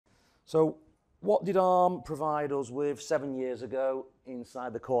So what did ARM provide us with 7 years ago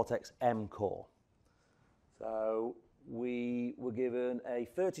inside the Cortex M core? So we were given a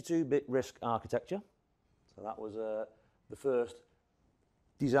 32-bit RISC architecture. So that was the first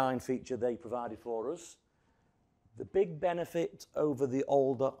design feature they provided for us. The big benefit over the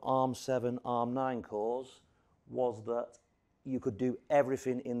older ARM7, ARM9 cores was that you could do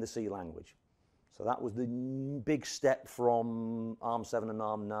everything in the C language. So that was the big step from ARM7 and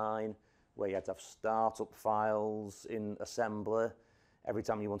ARM9, where you had to have startup files in assembler. Every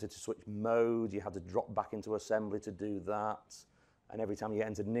time you wanted to switch mode, you had to drop back into assembly to do that. And every time you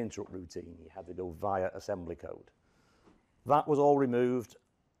entered an interrupt routine, you had to go via assembly code. That was all removed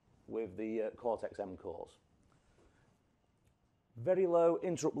with the Cortex M cores. Very low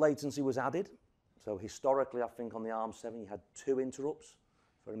interrupt latency was added. So historically, I think on the ARM7, you had 2 interrupts,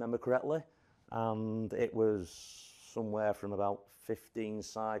 if I remember correctly. And it was somewhere from about 15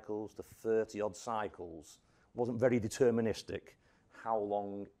 cycles to 30-odd cycles. It wasn't very deterministic how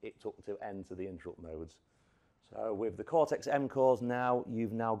long it took to enter the interrupt modes. So with the Cortex M cores now,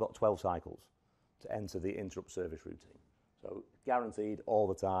 you've now got 12 cycles to enter the interrupt service routine. So guaranteed all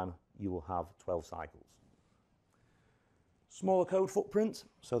the time, you will have 12 cycles. Smaller code footprint,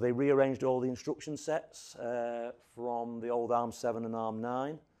 so they rearranged all the instruction sets from the old ARM7 and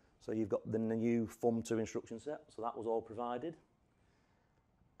ARM9. So you've got the new FUM2 instruction set, so that was all provided.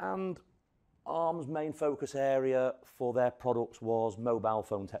 And ARM's main focus area for their products was mobile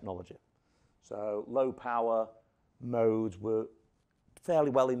phone technology. So low power modes were fairly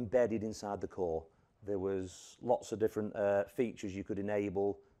well embedded inside the core. There was lots of different features you could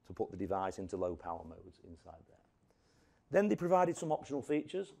enable to put the device into low power modes inside there. Then they provided some optional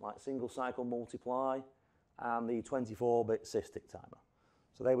features like single cycle multiply and the 24-bit SysTick timer.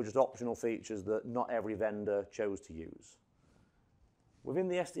 So they were just optional features that not every vendor chose to use. Within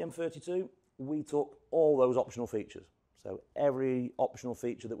the STM32, we took all those optional features. So every optional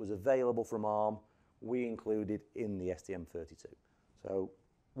feature that was available from ARM, we included in the STM32. So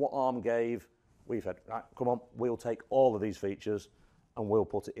what ARM gave, we said, right, come on, we'll take all of these features and we'll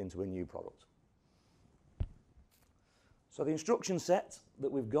put it into a new product. So the instruction set that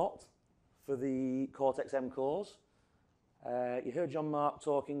we've got for the Cortex M cores, you heard John Mark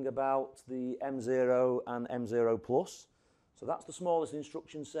talking about the M0 and M0 Plus. So that's the smallest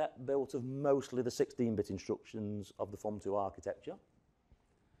instruction set built of mostly the 16-bit instructions of the FUM2 architecture.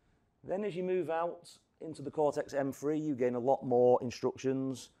 Then as you move out into the Cortex M3, you gain a lot more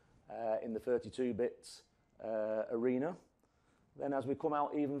instructions in the 32-bit arena. Then as we come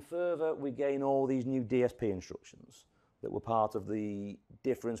out even further, we gain all these new DSP instructions that were part of the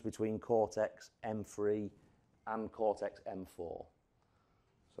difference between Cortex M3 and Cortex M4.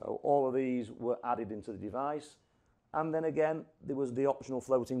 So all of these were added into the device. And then again, there was the optional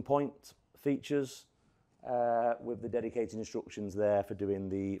floating point features with the dedicated instructions there for doing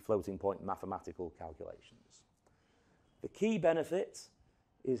the floating point mathematical calculations. The key benefit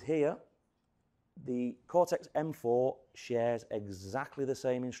is here. The Cortex M4 shares exactly the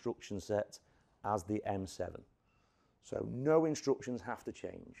same instruction set as the M7. So no instructions have to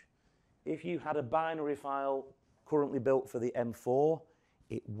change. If you had a binary file currently built for the M4,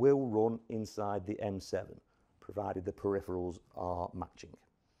 it will run inside the M7, provided the peripherals are matching.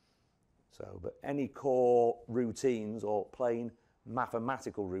 So, but any core routines or plain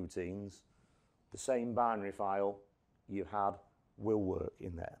mathematical routines, the same binary file you had will work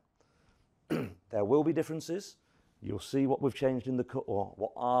in there. There will be differences. You'll see what we've changed in the core, or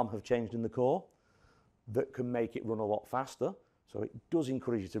what ARM have changed in the core, that can make it run a lot faster. So it does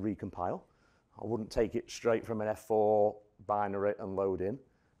encourage you to recompile. I wouldn't take it straight from an F4 binary and load in.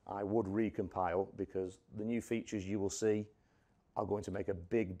 I would recompile because the new features you will see are going to make a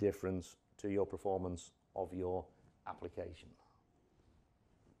big difference to your performance of your application.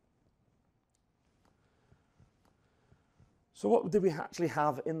 So what did we actually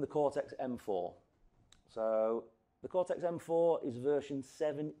have in the Cortex M4? So the Cortex M4 is version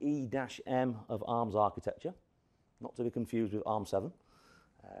 7E-M of ARM's architecture, not to be confused with ARM7.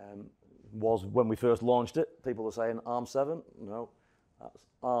 Was when we first launched it, people were saying ARM7. No, that's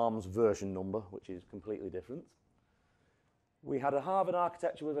ARM's version number, which is completely different. We had a Harvard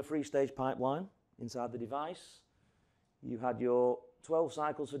architecture with a 3-stage pipeline inside the device. You had your 12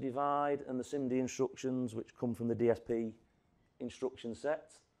 cycles for divide and the SIMD instructions, which come from the DSP instruction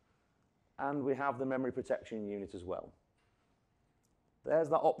set. And we have the memory protection unit as well. There's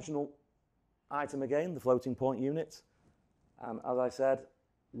that optional item again, the floating point unit. And as I said,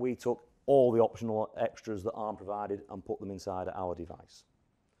 we took all the optional extras that ARM provided and put them inside our device.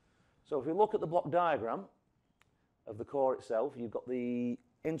 So if we look at the block diagram of the core itself, you've got the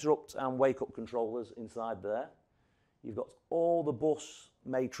interrupt and wake-up controllers inside there. You've got all the bus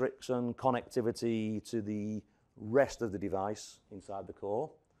matrix and connectivity to the rest of the device inside the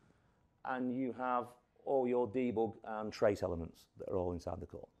core. And you have all your debug and trace elements that are all inside the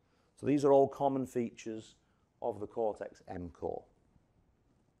core. So these are all common features of the Cortex M core.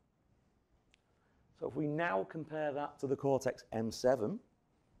 So if we now compare that to the Cortex M7,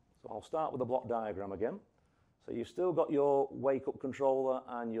 so I'll start with the block diagram again. So you've still got your wake-up controller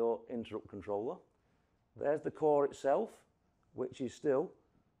and your interrupt controller. There's the core itself, which is still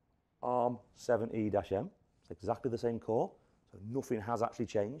ARM7E-M. It's exactly the same core, so nothing has actually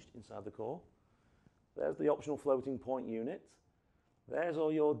changed inside the core. There's the optional floating point unit. There's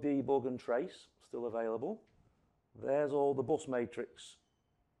all your debug and trace still available. There's all the bus matrix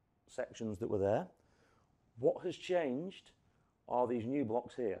sections that were there. What has changed are these new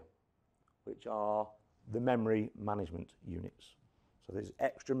blocks here, which are the memory management units. So there's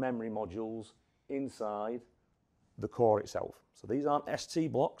extra memory modules inside the core itself. So these aren't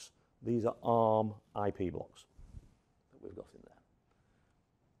ST blocks, these are ARM IP blocks that we've got in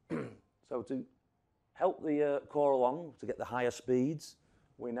there. So to help the core along, to get the higher speeds,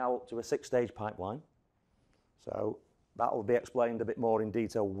 we're now up to a 6-stage pipeline. So that will be explained a bit more in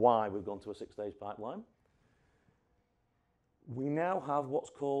detail why we've gone to a 6-stage pipeline. We now have what's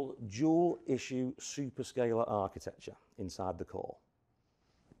called dual issue superscalar architecture inside the core.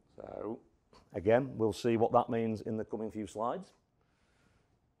 So again, we'll see what that means in the coming few slides.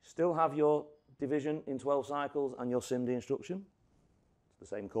 Still have your division in 12 cycles and your SIMD instruction. It's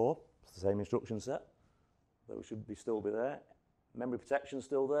the same core, it's the same instruction set. Those should still be there. Memory protection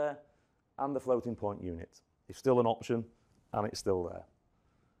still there, and the floating point unit is still an option, and it's still there.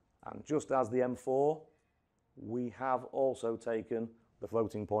 And just as the M4, we have also taken the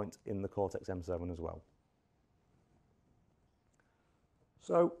floating point in the Cortex M7 as well.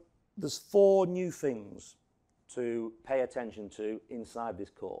 So there's 4 new things to pay attention to inside this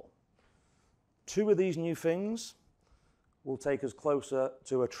core. 2 of these new things will take us closer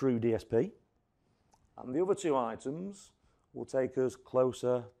to a true DSP, and the other 2 items will take us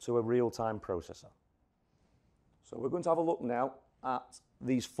closer to a real-time processor. So we're going to have a look now at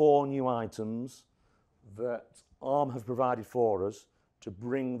these 4 new items that ARM have provided for us to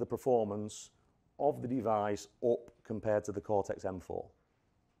bring the performance of the device up compared to the Cortex M4.